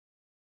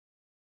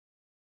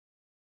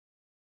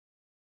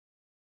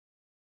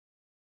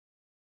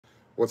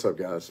What's up,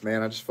 guys?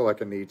 Man, I just feel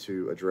like I need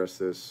to address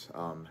this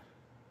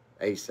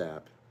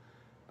ASAP.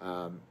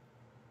 Um,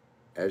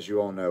 as you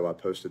all know, I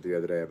posted the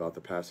other day about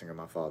the passing of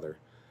my father.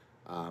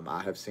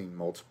 I have seen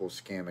multiple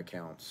scam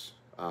accounts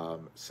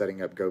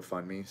setting up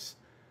GoFundMe's.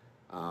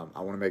 I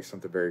want to make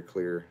something very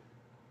clear.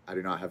 I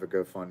do not have a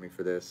GoFundMe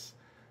for this.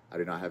 I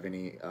do not have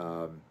any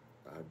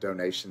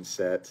donations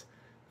set.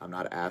 I'm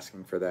not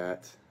asking for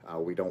that.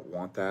 We don't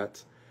want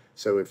that.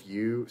 So if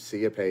you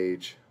see a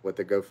page with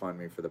the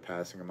GoFundMe for the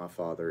passing of my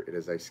father, it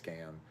is a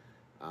scam.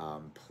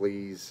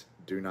 Please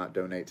do not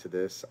donate to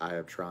this. I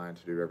am trying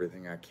to do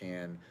everything I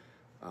can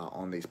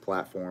on these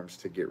platforms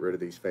to get rid of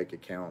these fake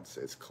accounts.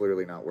 It's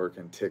clearly not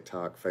working.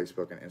 TikTok,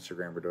 Facebook, and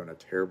Instagram are doing a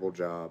terrible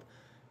job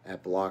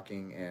at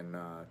blocking and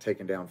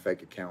taking down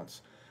fake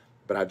accounts.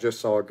 But I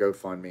just saw a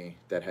GoFundMe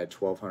that had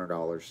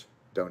 $1,200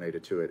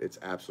 donated to it. It's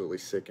absolutely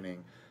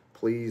sickening.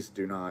 Please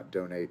do not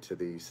donate to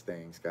these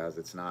things, guys.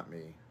 It's not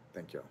me.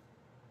 Thank you.